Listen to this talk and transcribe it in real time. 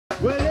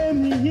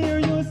me hear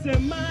you say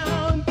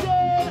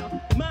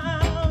mountain,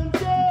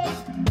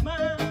 mountain,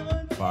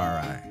 mountain. All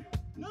right.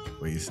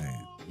 What are you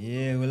saying?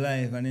 Yeah, we're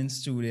live and in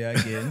studio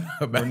again.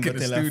 Back in the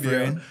Tell a studio.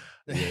 friend.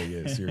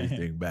 Yeah, serious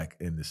thing. Back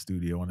in the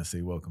studio. I want to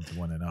say welcome to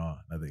one and all.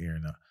 Another ear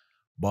in the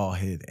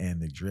Ballhead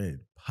and the Dread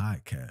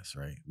podcast,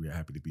 right? We are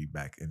happy to be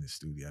back in the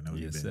studio. I know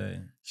you've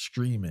been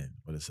streaming,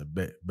 but it's a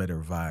better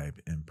vibe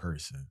in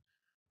person.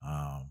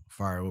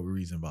 Fire, what we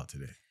reason about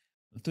today?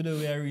 Today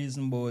we are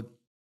reasoning about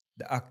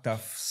the act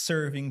of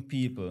serving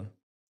people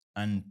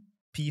and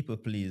people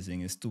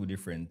pleasing is two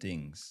different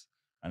things.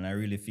 And I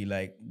really feel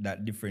like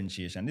that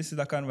differentiation, this is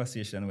a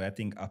conversation where I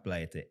think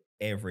apply to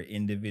every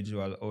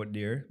individual out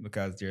there,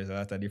 because there's a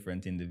lot of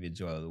different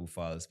individuals who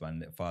fall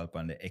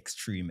upon the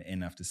extreme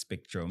end of the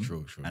spectrum.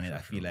 True. I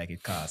feel like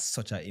it causes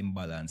such an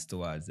imbalance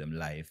towards them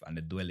life and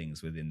the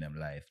dwellings within them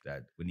life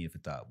that we need to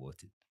talk about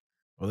it.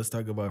 Well, let's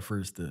talk about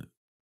first the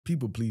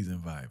people pleasing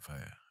vibe,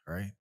 Fire,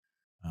 right?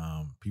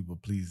 People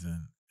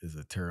pleasing is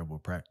a terrible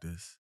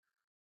practice.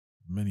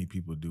 Many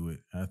people do it.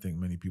 I think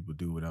many people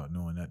do it without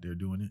knowing that they're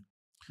doing it.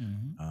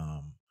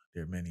 Mm-hmm.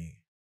 There are many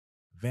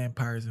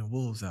vampires and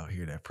wolves out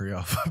here that prey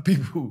off of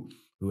people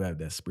who have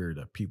that spirit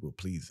of people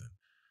pleasing.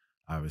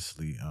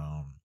 Obviously,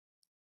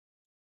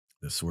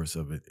 the source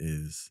of it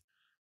is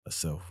a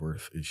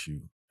self-worth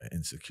issue, an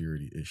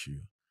insecurity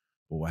issue.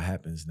 But what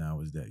happens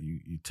now is that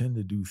you tend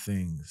to do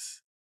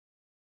things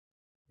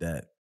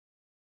that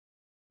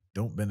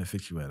don't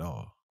benefit you at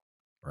all,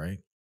 right?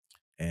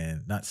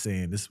 And not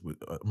saying this,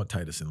 I'm gonna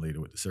tie this in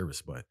later with the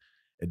service, but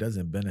it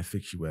doesn't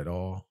benefit you at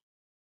all.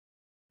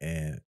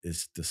 And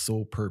it's the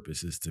sole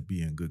purpose is to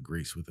be in good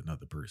grace with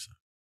another person,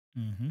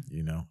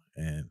 you know?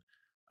 And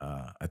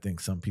I think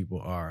some people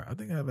are, I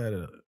think I've had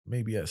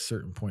maybe at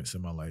certain points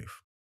in my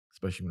life,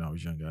 especially when I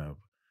was younger,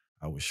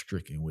 I was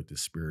stricken with the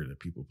spirit of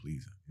people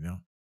pleasing, you know?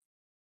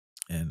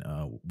 And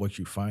what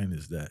you find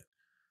is that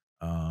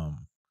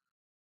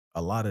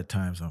a lot of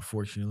times,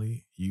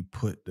 unfortunately, you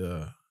put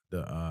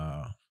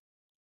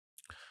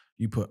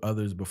you put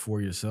others before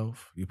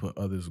yourself. You put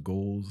others'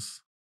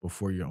 goals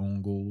before your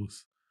own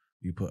goals.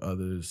 You put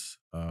others'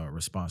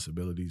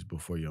 responsibilities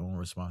before your own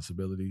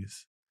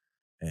responsibilities.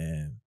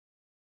 And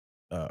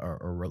a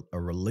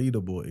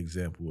relatable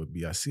example would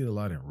be, I see it a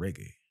lot in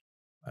reggae.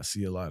 I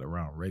see a lot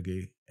around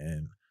reggae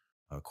and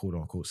quote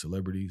unquote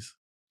celebrities.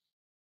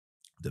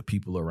 The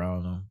people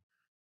around them,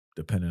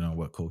 depending on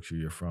what culture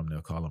you're from,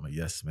 they'll call them a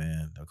yes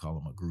man. They'll call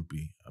them a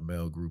groupie, a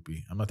male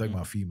groupie. I'm not talking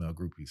about female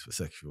groupies for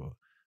sexual.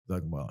 I'm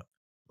talking about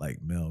like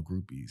male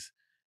groupies.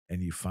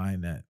 And you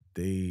find that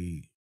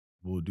they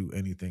will do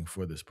anything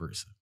for this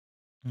person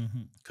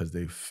because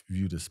they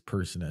view this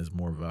person as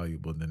more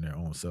valuable than their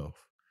own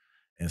self.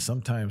 And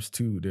sometimes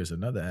too, there's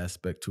another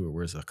aspect to it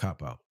where it's a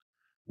cop out,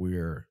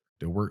 where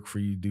the work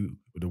you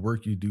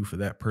do for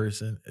that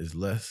person is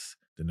less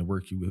than the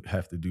work you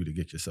have to do to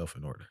get yourself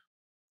in order.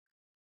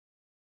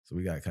 So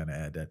we got to kind of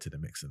add that to the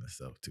mix and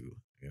stuff too,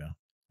 you know?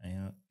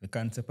 And, the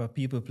concept of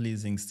people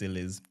pleasing still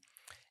is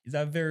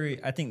a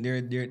very, I think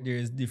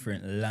there's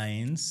different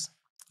lines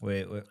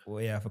where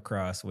you have a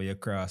cross, where you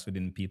cross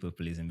within people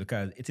pleasing,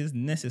 because it is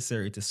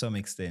necessary to some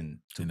extent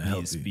to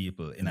please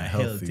people in a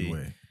healthy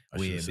way.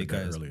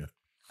 Because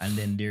and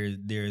then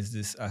there's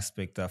this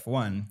aspect of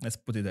one, let's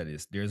put it at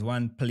this, there's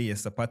one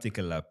place, a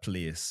particular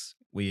place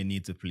where you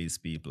need to please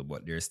people,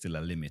 but there's still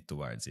a limit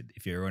towards it.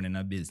 If you're running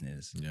a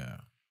business,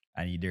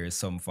 and there is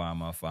some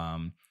form of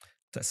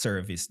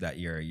service that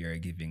you're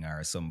giving,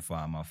 or some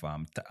form of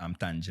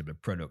tangible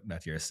product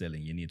that you're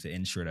selling, you need to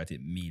ensure that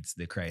it meets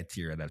the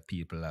criteria that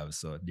people have,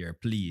 so they're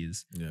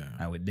pleased.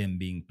 And with them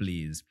being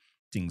pleased,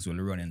 things will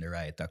run in the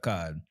right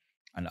accord.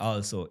 And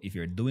also, if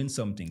you're doing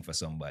something for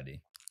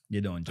somebody, you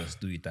don't just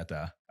do it at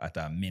a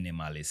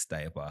minimalist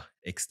type of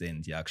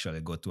extent. You actually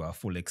go to a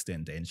full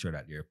extent to ensure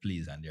that you're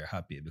pleased and they're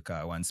happy.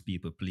 Because once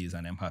people please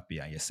and I'm happy,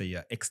 and you say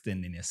you're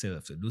extending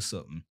yourself to do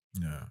something,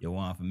 you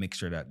want to make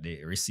sure that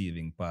the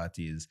receiving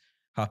party is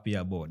happy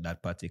about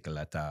that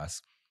particular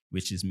task,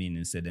 which is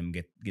meaning say them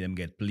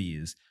get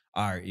pleased.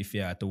 Or if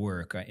you're at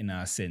work in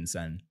a sense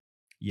and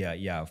you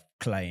have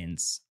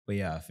clients where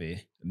you have to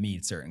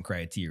meet certain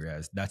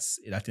criteria,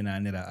 that in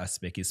another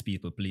aspect is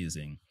people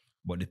pleasing.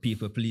 But the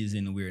people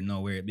pleasing where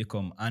it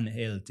become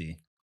unhealthy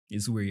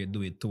is where you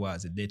do it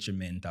towards the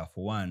detriment of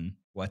one,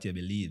 what you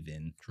believe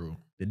in. True.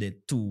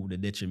 Two, the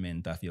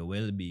detriment of your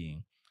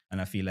well-being. And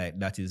I feel like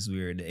that is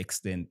where the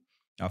extent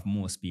of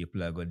most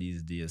people are go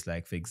these days.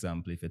 Like, for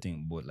example, if you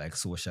think about like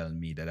social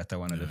media, that's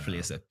one of the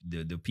places,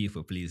 the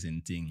people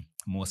pleasing thing.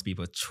 Most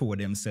people throw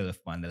themselves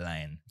on the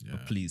line to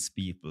please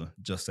people,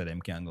 just so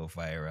them can go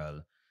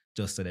viral,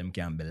 just so them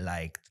can be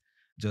liked,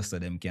 just so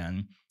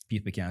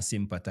people can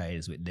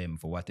sympathize with them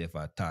for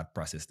whatever thought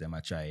process them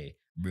are try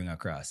bring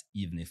across,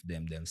 even if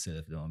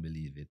themselves don't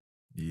believe it.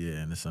 Yeah,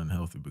 and it's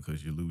unhealthy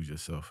because you lose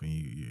yourself and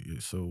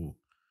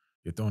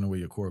you're throwing away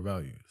your core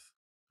values,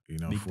 you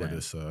know, for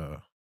this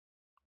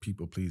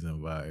people pleasing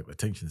vibe,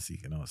 attention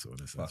seeking also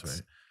in a sense,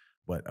 right?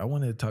 But I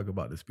wanted to talk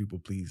about this people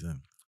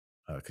pleasing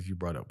because you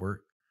brought up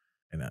work,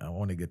 and I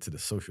want to get to the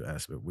social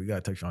aspect. We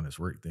got to touch on this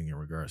work thing in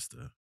regards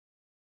to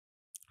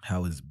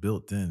how it's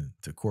built in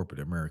to corporate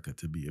America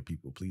to be a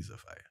people pleaser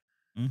fire.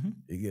 Mm-hmm.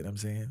 You get what I'm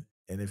saying?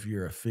 And if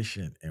you're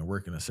efficient and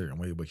working a certain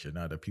way, but you're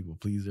not a people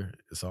pleaser,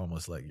 it's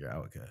almost like you're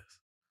outcast.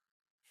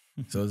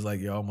 So it's like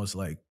you're almost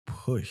like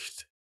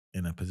pushed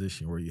in a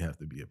position where you have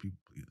to be a people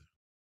pleaser.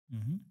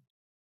 Mm-hmm.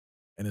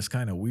 And it's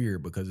kind of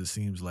weird because it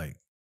seems like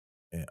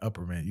in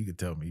upper man, you could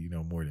tell me you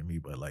know more than me,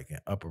 but like in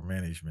upper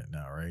management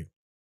now, right?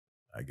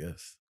 I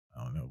guess.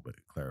 I don't know, but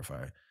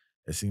clarify.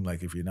 It seemed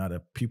like if you're not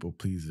a people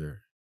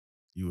pleaser,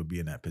 you would be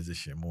in that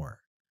position more.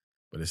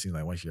 But it seems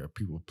like once you're a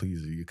people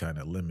pleaser, you kind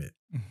of limit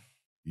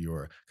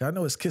your. Cause I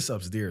know it's kiss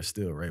ups there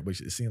still, right? But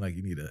it seems like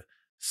you need a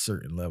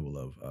certain level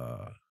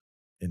of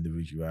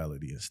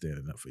individuality and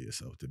standing up for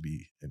yourself to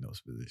be in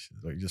those positions.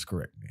 Like, just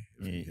correct me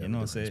if Yeah, you you have a know,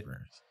 different say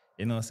experience.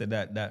 you know, say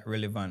that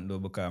relevant though,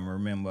 because I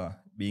remember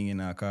being in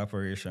a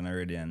corporation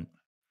already, and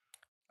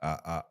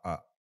a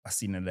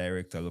senior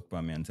director looked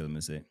at me and tell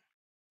me, say,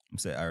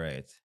 all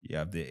right, you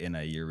have the end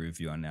of year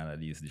review and all of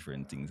these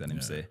different things, and him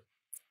Yeah. say,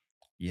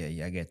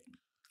 yeah, I get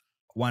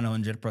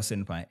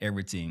 100% by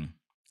everything.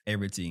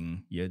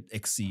 You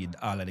exceed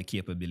all of the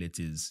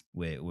capabilities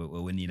where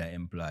we need an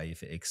employee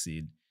if you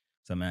exceed.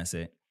 So I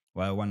say,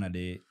 well, one of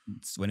the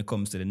when it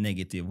comes to the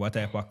negative, what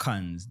type of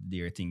cons do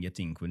you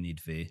think we need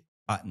to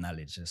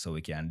acknowledge so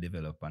we can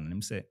develop? And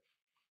him say,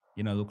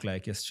 look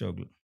like you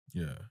struggle.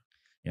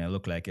 Yeah.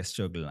 Look like you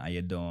struggle, and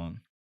you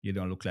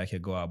don't look like you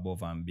go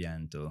above and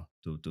beyond to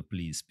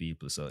please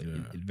people. So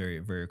Yeah. it's very,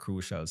 very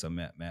crucial. So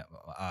me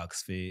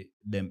ask for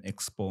them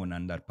expound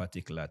on that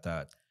particular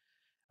thought.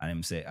 And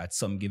him say at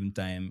some given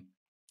time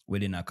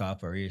within a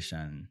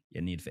corporation,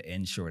 you need to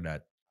ensure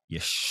that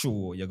you're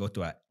sure you go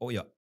to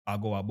I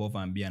go above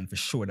and beyond for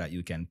sure that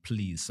you can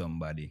please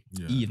somebody,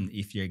 Yeah. even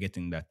if you're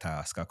getting that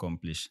task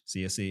accomplished. So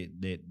you see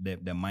the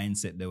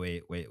mindset, the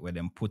way where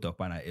them put up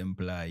on an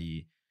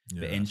employee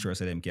Yeah. to ensure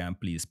so them can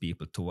please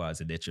people towards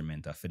the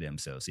detriment of for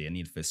themselves. So you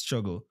need to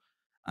struggle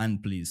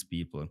and please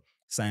people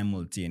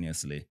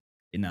simultaneously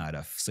in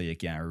order so you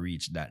can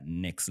reach that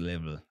next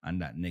level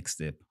and that next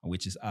step,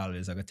 which is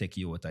always going to take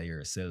you out of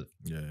yourself.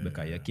 Yeah.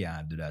 Because you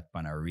can't do that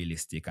on a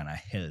realistic and a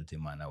healthy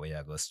manner where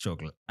you go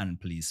struggle and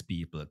please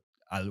people.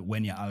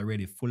 When you're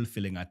already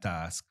fulfilling a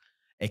task,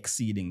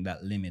 exceeding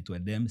that limit where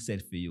them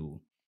set for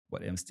you,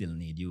 but them still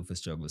need you for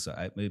struggle. So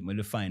I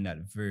find that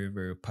very,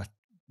 very,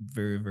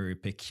 very, very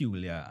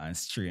peculiar and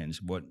strange.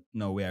 But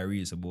now we are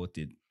reason about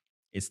it,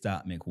 it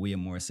start make way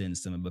more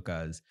sense to me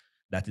because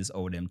that is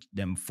how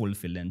them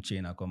fulfill them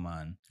chain of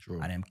command. True.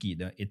 And them keep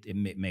them, it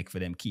make for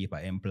them keep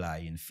an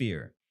employee in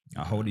fear.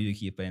 And how do you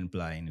keep an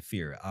employee in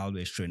fear?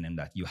 Always showing them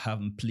that you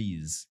haven't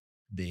pleased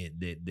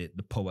the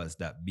powers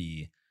that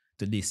be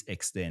to this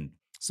extent.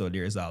 So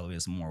there's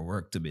always more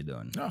work to be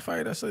done. No,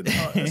 fire. That's an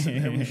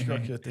every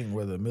structure thing,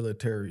 whether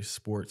military,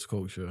 sports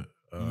culture,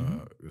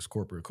 it's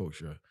corporate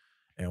culture.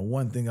 And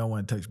one thing I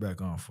want to touch back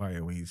on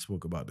fire when you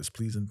spoke about this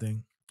pleasing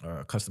thing,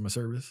 customer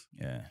service.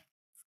 Yeah.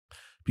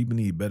 People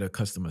need better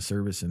customer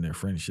service in their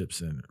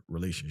friendships and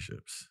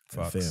relationships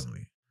and Facts.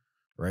 family,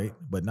 right?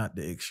 But not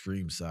the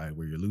extreme side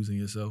where you're losing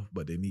yourself,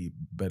 but they need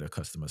better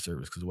customer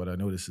service. Because what I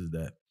notice is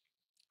that,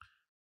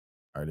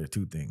 there are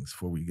two things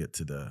before we get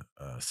to the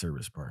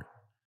service part.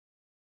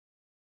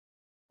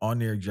 On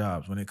their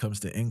jobs, when it comes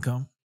to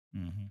income,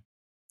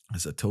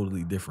 it's a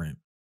totally different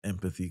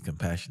empathy,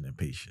 compassion, and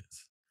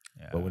patience.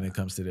 Yeah. But when it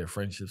comes to their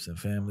friendships and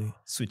family,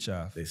 switch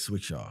off. they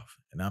switch off.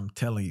 And I'm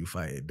telling you,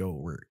 fight, it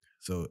don't work.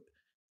 So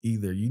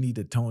either you need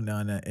to tone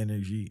down that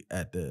energy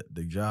at the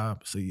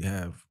job so you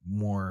have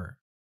more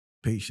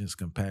patience,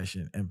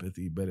 compassion,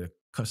 empathy, better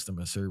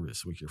customer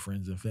service with your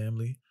friends and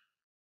family,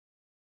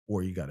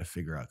 or you got to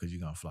figure out because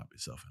you're going to flop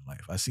yourself in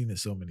life. I've seen it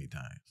so many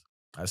times.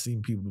 I've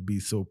seen people be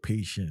so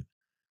patient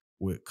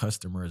with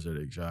customers at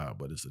their job,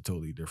 but it's a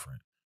totally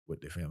different with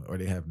their family, or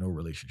they have no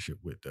relationship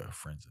with their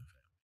friends and family.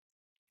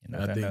 You're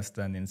not I think-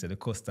 understanding, so the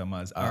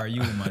customers are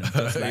human.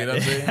 Just like You know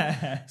what I'm that.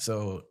 saying?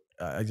 So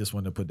I just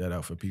want to put that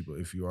out for people.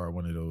 If you are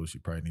one of those, you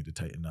probably need to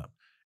tighten up.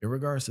 In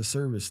regards to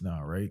service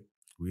now, right?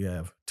 We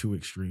have two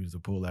extremes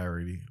of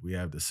polarity. We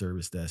have the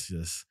service that's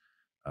just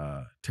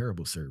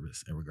terrible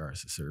service in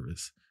regards to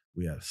service.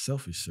 We have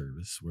selfish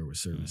service where we're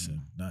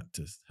servicing not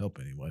to help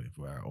anyone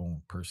for our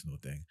own personal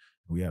thing.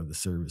 We have the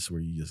service where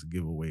you just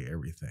give away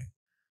everything.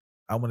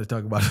 I want to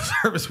talk about the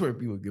service where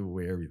people give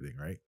away everything,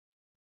 right?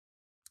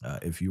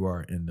 If you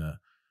are in the,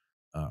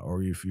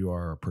 or if you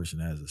are a person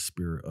that has a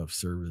spirit of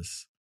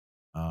service,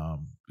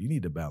 you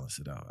need to balance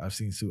it out. I've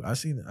seen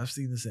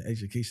this in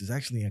education. It's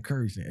actually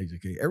encouraging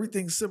education.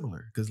 Everything's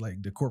similar because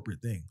like the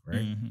corporate thing,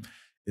 right?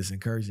 It's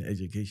encouraging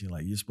education.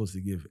 Like you're supposed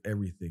to give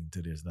everything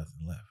till there's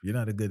nothing left. You're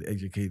not a good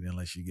educator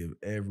unless you give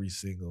every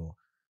single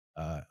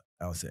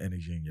ounce of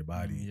energy in your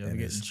body. You and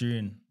get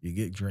drained. You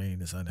get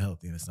drained. It's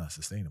unhealthy and it's not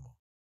sustainable.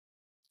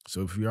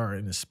 So if you are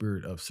in the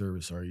spirit of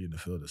service or you're in the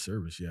field of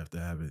service, you have to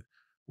have it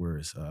where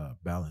it's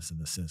balanced in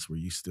the sense where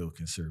you still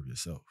can serve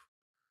yourself,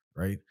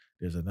 right?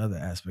 There's another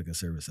aspect of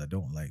service I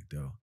don't like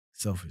though,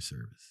 selfish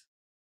service.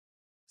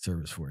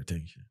 Service for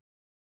attention.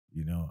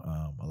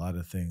 A lot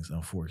of things,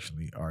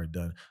 unfortunately, are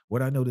done.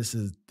 What I notice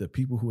is the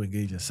people who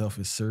engage in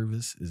selfish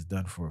service is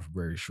done for a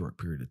very short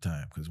period of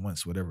time, because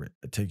once whatever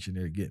attention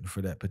they're getting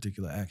for that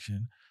particular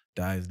action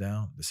dies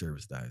down, the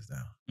service dies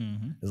down.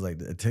 Mm-hmm. It's like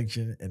the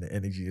attention and the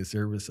energy of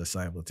service are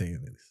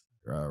simultaneous,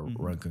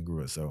 Mm-hmm. run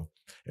congruent. So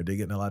if they're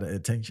getting a lot of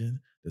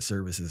attention, the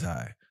service is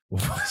high.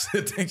 Once the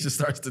attention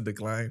starts to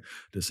decline,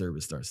 the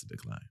service starts to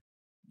decline.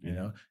 You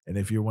know, and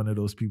if you're one of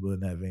those people in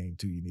that vein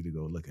too, you need to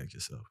go look at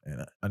yourself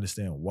and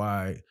understand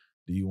why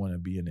do you want to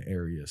be in the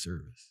area of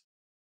service?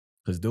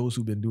 Because those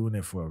who've been doing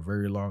it for a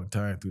very long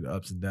time through the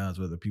ups and downs,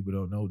 whether people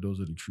don't know, those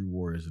are the true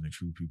warriors and the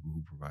true people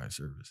who provide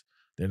service.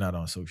 They're not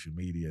on social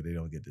media. They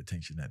don't get the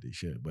attention that they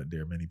should, but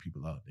there are many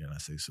people out there, and I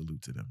say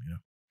salute to them,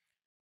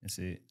 You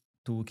see,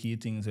 two key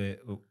things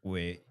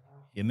where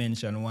you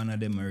mentioned one of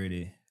them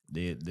already,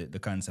 the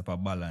concept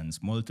of balance,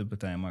 multiple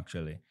times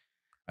actually.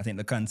 I think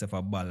the concept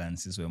of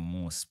balance is where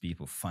most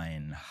people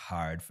find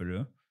hard for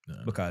them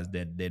because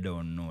they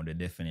don't know the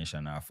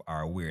definition of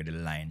or where the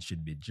line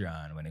should be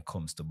drawn when it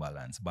comes to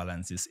balance.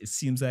 Balance is, it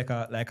seems like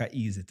a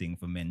easy thing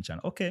to mention.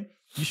 Okay,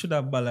 you should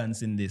have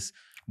balance in this,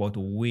 but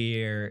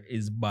where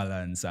is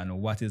balance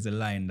and what is the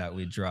line that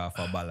we draw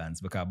for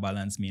balance? Because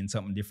balance means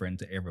something different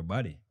to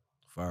everybody.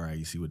 All right,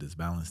 you see with this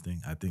balance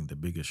thing, I think the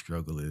biggest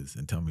struggle is,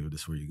 and tell me if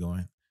this is where you're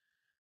going,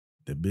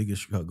 the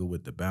biggest struggle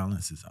with the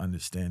balance is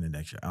understanding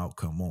that your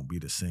outcome won't be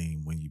the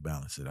same when you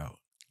balance it out.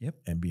 Yep.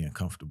 And being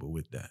comfortable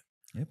with that.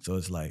 Yep. So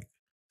it's like,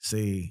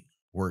 say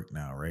work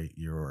now, right?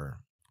 You're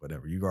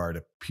whatever, you are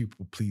the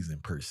people-pleasing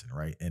person,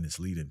 right? And it's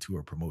leading to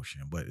a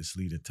promotion, but it's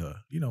leading to,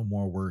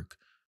 more work,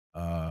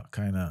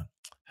 kind of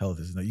health.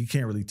 You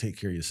can't really take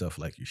care of yourself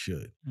like you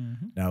should.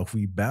 Mm-hmm. Now, if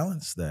we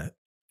balance that,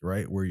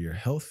 right, where you're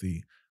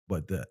healthy,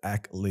 but the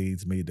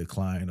accolades may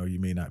decline or you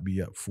may not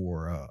be up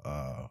for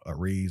a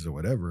raise or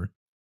whatever,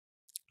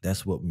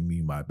 that's what we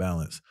mean by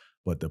balance.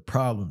 But the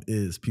problem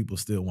is people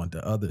still want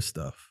the other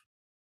stuff,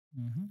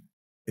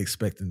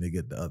 expecting to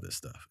get the other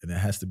stuff. And it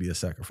has to be a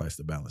sacrifice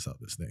to balance out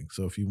this thing.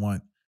 So if you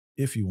want,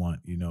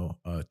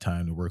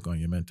 time to work on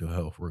your mental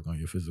health, work on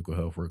your physical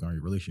health, work on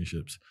your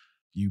relationships,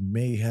 you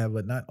may have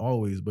not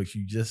always, but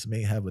you just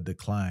may have a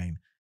decline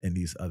in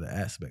these other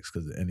aspects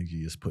because the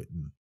energy is put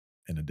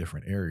in a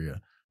different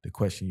area. The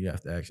question you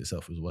have to ask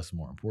yourself is what's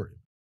more important.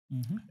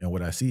 And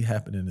what I see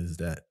happening is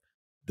that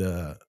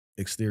the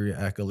exterior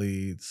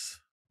accolades,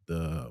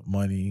 the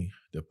money,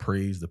 the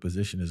praise, the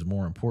position is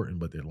more important,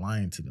 but they're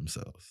lying to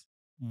themselves.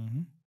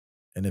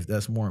 And if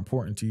that's more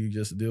important to you,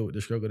 just deal with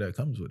the struggle that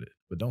comes with it.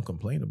 But don't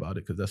complain about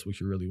it because that's what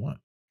you really want.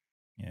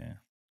 Yeah.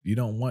 You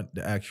don't want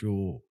the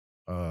actual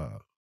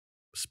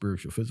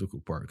spiritual, physical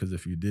part, because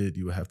if you did,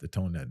 you would have to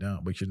tone that down.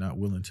 But you're not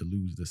willing to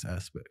lose this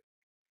aspect.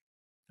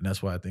 And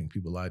that's why I think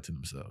people lie to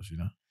themselves,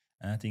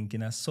 And I think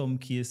in some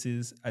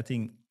cases, I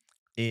think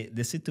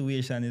the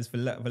situation is for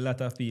a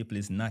lot of people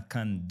is not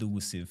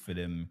conducive for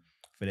them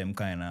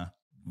kind of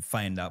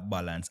find that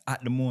balance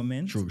at the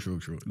moment. True.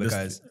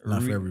 Because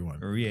not for everyone.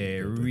 Yeah,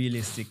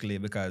 realistically,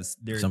 because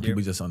some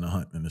people just on the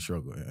hunt and the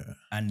struggle. Yeah.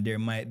 And there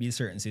might be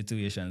certain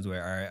situations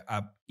where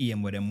I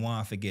aim where them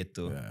want to get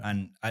to. Yeah.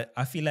 And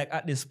I feel like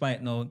at this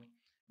point now,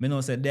 me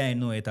know say they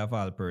know it of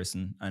all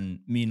person, and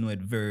me know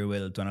it very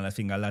well too. And I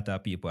think a lot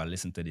of people that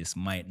listen to this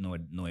might know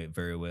it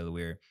very well,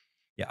 where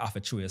you have to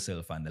throw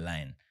yourself on the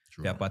line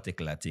for a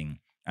particular thing.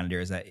 And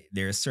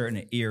there are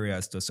certain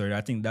areas to, so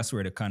I think that's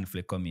where the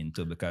conflict come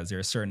into, because there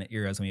are certain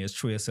areas when you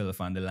throw yourself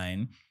on the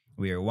line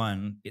where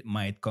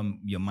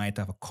you might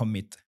have a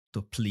commit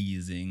to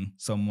pleasing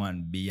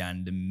someone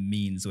beyond the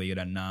means where you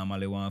don't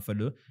normally want to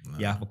do. No.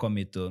 You have to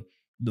commit to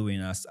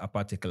doing a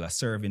particular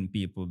serving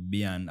people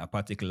beyond a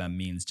particular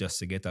means just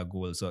to get a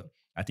goal. So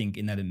I think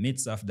in the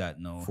midst of that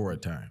now, for a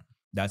time.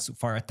 That's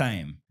for a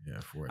time.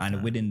 Yeah, for a time.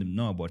 And within them,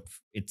 no, but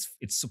it's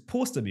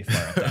supposed to be for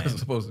a time. It's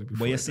supposed to be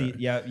but you see,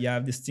 you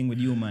have this thing with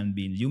human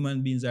beings.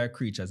 Human beings are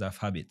creatures of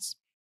habits.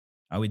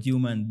 And with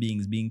human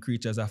beings being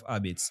creatures of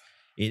habits,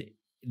 a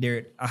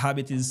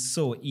habit is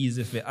so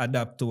easy to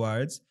adapt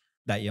towards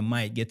that you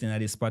might get in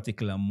this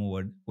particular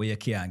mode where you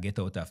can't get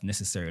out of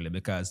necessarily,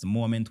 because the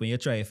moment when you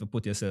try to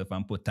put yourself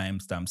and put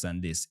timestamps on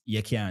this,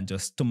 you can't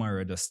just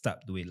tomorrow just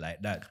stop doing it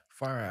like that.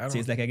 So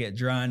it's like I get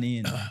drawn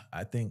in.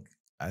 I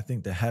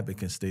think the habit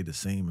can stay the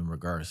same in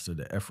regards to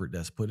the effort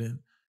that's put in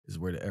is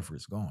where the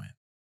effort's going.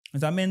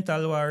 It's a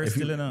mental war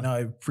still enough.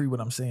 Now, free what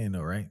I'm saying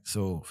though, right?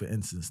 So for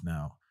instance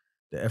now,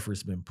 the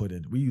effort's been put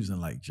in, we're using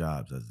like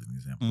jobs as an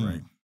example,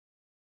 right?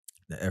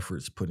 The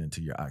effort's put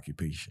into your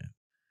occupation.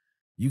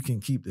 You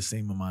can keep the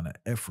same amount of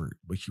effort,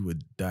 but you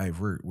would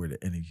divert where the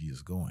energy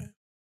is going.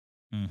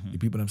 You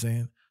peep what I'm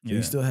saying? So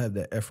you still have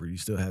that effort, you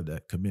still have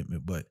that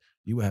commitment, but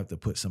you would have to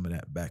put some of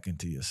that back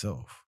into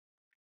yourself.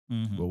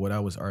 But what I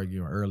was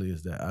arguing earlier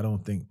is that I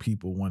don't think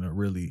people want to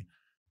really,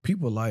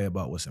 people lie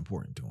about what's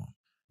important to them.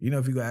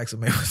 If you go ask a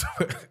man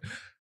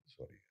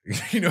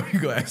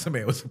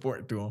what's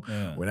important to him.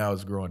 Yeah. When I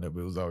was growing up,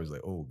 it was always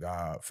like, oh,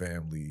 God,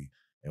 family,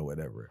 and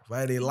whatever.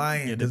 Why are they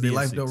lying? Because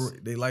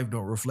their life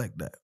don't reflect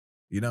that.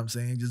 You know what I'm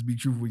saying? Just be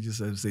truthful. We just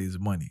have to say it's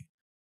money.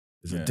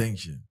 It's Yeah.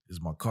 attention.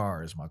 It's my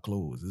car. It's my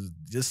clothes.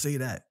 Just say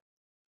that.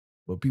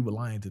 But people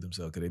lying to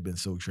themselves because they've been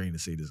so trained to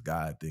say this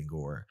God thing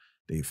or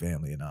their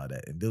family and all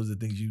that. And those are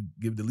things you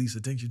give the least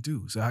attention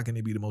to. So how can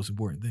they be the most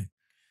important thing?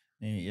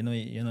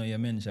 You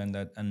mentioned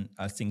that, and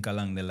I think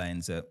along the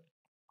lines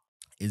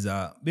is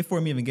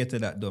before me even get to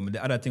that though,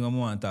 the other thing I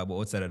want to talk about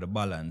outside of the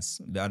balance,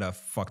 the other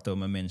factor I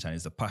mentioned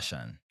is the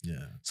passion.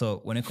 Yeah.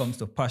 So when it comes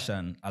to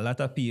passion, a lot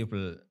of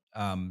people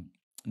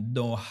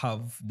don't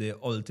have the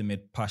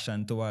ultimate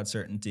passion towards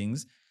certain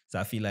things. So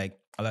I feel like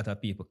a lot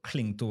of people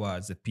cling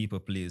towards the people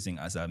pleasing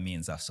as a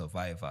means of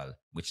survival,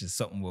 which is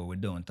something where we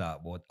don't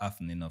talk about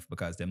often enough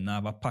because them not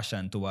have a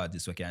passion towards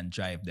this, so can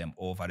drive them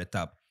over the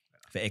top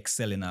for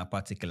excel in a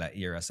particular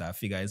area. So I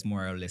figure it's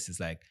more or less it's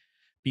like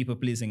people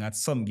pleasing at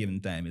some given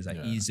time is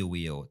an easy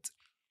way out.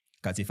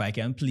 Because if I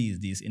can please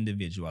this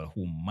individual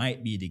who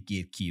might be the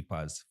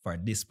gatekeepers for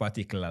this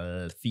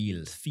particular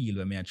field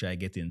where me I try to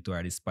get into,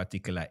 or this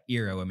particular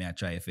area where me I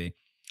try to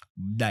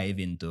dive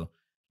into,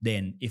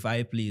 then if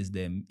I please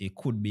them, it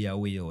could be a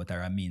way out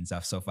or a means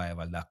of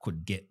survival that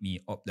could get me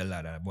up the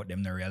ladder. But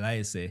them not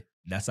realize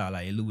that's all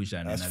an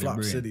illusion. That's in the Flop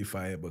brain. City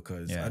Fire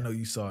because Yeah. I know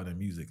you saw it in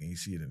music and you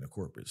see it in the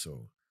corporate.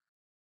 So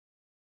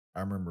I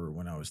remember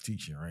when I was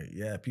teaching, right?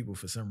 Yeah, people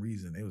for some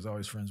reason, they was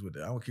always friends with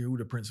I don't care who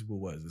the principal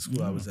was. The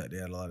school I was at, they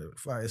had a lot of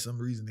fire. Some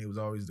reason they was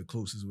always the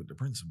closest with the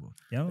principal.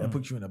 Yeah, That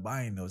put you in a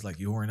bind though. It's like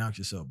you're whoring out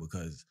yourself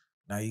because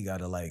now you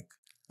gotta like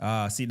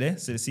see there?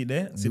 See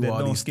there? See do there? all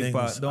Don't these skip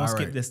things. don't All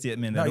skip right. the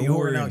statement. No, Don't you're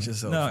worry. whoring out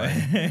yourself. No.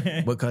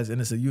 Right? Because and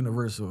it's a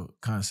universal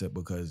concept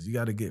because you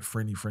gotta get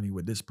friendly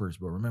with this person.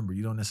 But remember,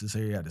 you don't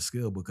necessarily have the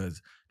skill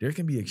because there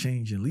can be a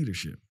change in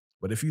leadership.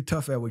 But if you're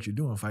tough at what you're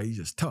doing, fight, you're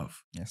just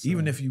tough. Yes,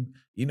 Even sir. if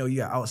you're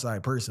an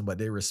outside person, but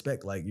they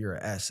respect like you're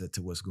an asset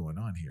to what's going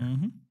on here.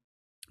 Mhm.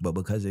 But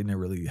because they never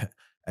really,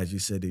 as you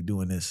said, they're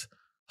doing this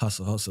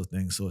hustle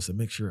thing. So it's a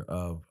mixture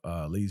of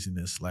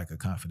laziness, lack of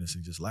confidence,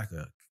 and just lack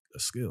of a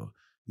skill.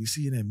 You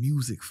see it in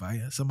music,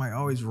 fire. Somebody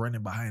always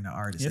running behind the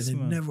artist, Yes, and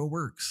it man. never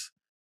works.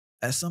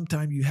 At some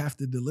time, you have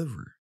to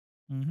deliver.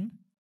 Mm-hmm.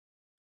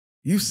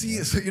 You see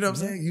it, so you know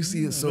what I'm saying? You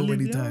see it so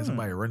many times. Yeah.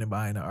 Somebody running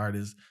behind the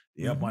artist,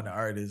 they up on the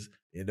artist,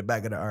 in the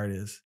back of the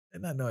artist,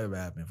 and that never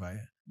happened,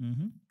 fire.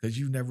 Mm-hmm. Because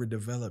you never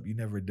developed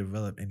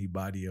any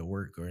body of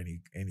work or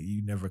any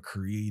you never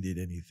created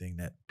anything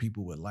that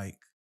people would like.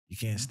 You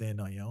can't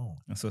stand on your own.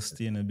 And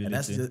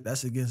sustainability. And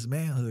that's against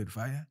manhood,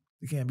 fire.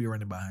 You can't be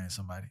running behind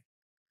somebody.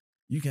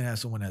 You can have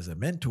someone as a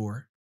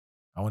mentor.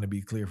 I want to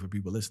be clear for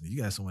people listening.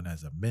 You got someone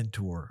as a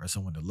mentor or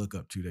someone to look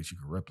up to that you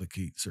can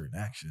replicate certain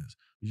actions.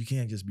 But you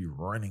can't just be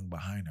running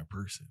behind a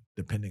person,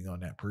 depending on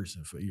that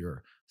person for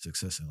your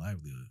success and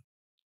livelihood.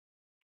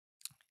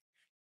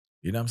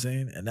 You know what I'm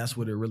saying? And that's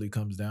what it really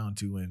comes down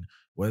to. And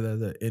whether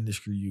the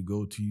industry you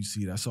go to, you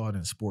see it. I saw it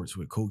in sports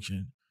with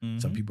coaching.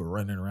 Some people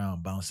running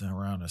around, bouncing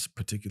around a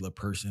particular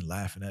person,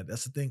 laughing at.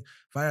 That's the thing.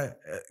 If I,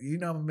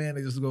 I'm a man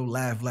that just go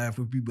laugh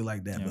with people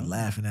like that, but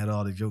laughing at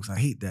all the jokes. I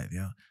hate that,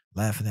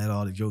 laughing at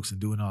all the jokes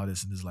and doing all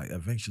this. And it's like,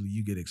 eventually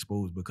you get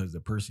exposed because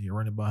the person you're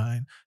running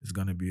behind is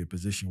going to be in a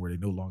position where they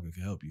no longer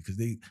can help you because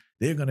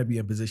they're going to be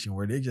in a position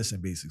where they're just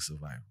in basic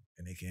survival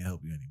and they can't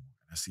help you anymore.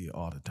 I see it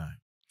all the time.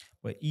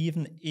 But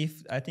even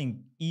if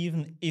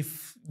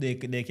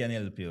they can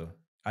help you,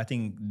 I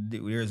think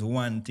there's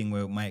one thing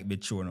where it might be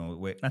thrown out,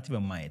 where not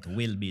even might,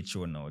 will be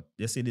thrown out.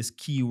 They say this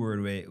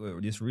keyword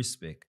where this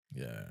respect.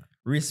 Yeah.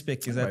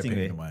 Respect is, I think,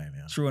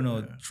 thrown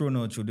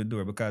out through the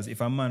door. Because if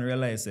a man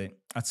realizes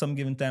at some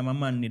given time a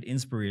man need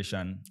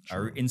inspiration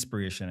or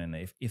inspiration, and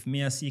if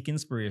me I seek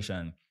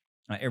inspiration,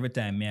 and every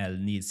time me I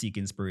need seek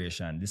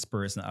inspiration, this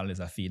person always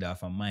a feed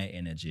off of my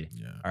energy,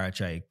 or I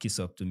try to kiss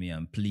up to me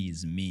and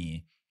please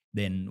me,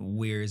 then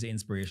where is the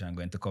inspiration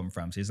going to come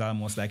from? So it's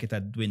almost like it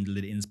had dwindled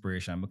the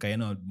inspiration because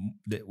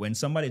when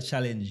somebody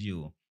challenge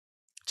you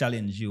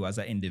as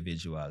an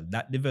individual,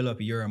 that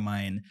develop your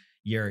mind,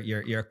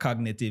 your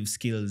cognitive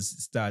skills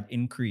start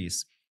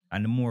increase,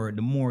 and the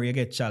more you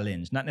get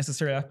challenged, not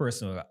necessarily a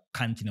person will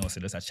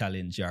continuously just a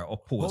challenge or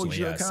oppose. Hold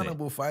you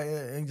accountable,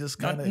 fire, and just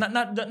kind of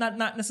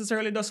not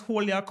necessarily just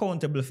hold you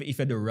accountable for if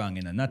you do wrong,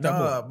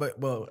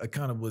 but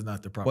accountable is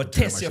not the proper. But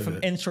test you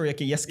from ensure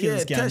your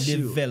skills can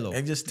develop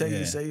and just tell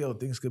you, say, yo,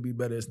 things could be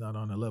better. It's not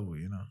on the level,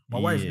 My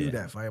wife do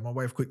that, fire. My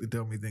wife quick to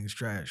tell me things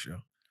trash, yo.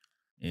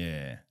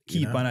 Yeah,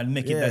 keep on and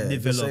make it that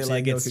develops, so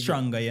you get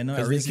stronger,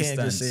 Because they can't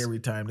just say every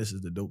time this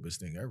is the dopest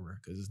thing ever,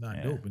 because it's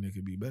not dope and it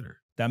could be better.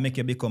 That make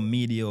you become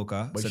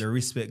mediocre, so the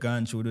respect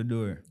gone through the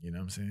door. You know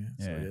what I'm saying?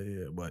 Yeah.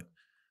 So but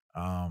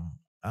I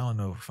don't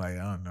know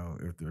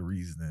if the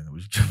reasoning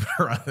was jumping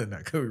around and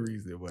that could be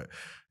reason, but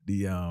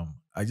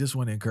I just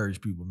want to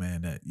encourage people,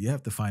 man, that you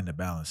have to find the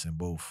balance in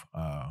both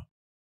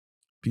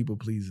people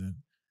pleasing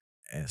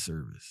and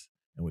service.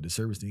 And with the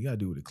service thing, you gotta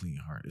do it with a clean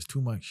heart. There's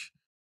too much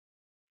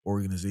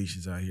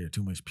organizations out here,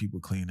 too much people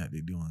claim that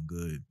they're doing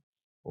good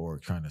or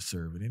trying to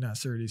serve, and they're not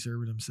serving, they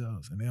serving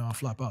themselves, and they all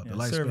flop out.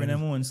 The serving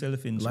them own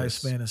self-interest.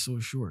 Lifespan is so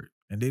short,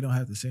 and they don't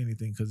have to say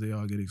anything because they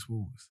all get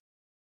exposed.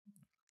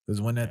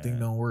 Because when that thing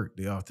don't work,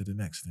 they off to the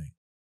next thing.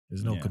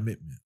 There's no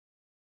commitment.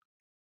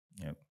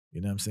 Yep.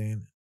 You know what I'm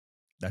saying?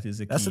 That is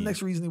the key. That's the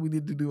next reason we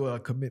need to do a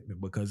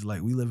commitment, because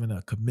like we live in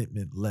a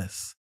commitment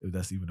less, if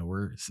that's even a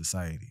word,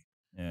 society.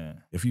 Yeah.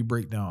 If you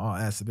break down all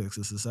aspects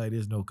of society,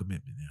 there's no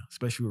commitment now,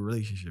 especially with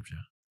relationships.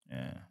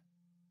 Yeah.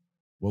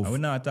 Well, I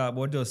would not talk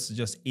about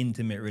just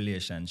intimate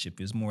relationship.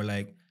 It's more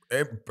like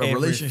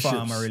relationships, every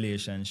form of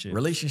relationship.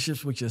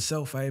 relationships with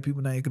yourself. I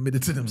people not even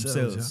committed to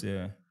themselves.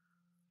 Yeah.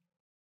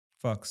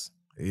 Facts.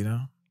 You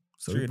know,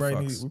 so we Straight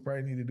probably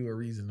facts. need to do a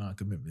reason on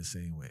commitment the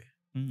same way.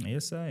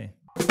 Yes, I.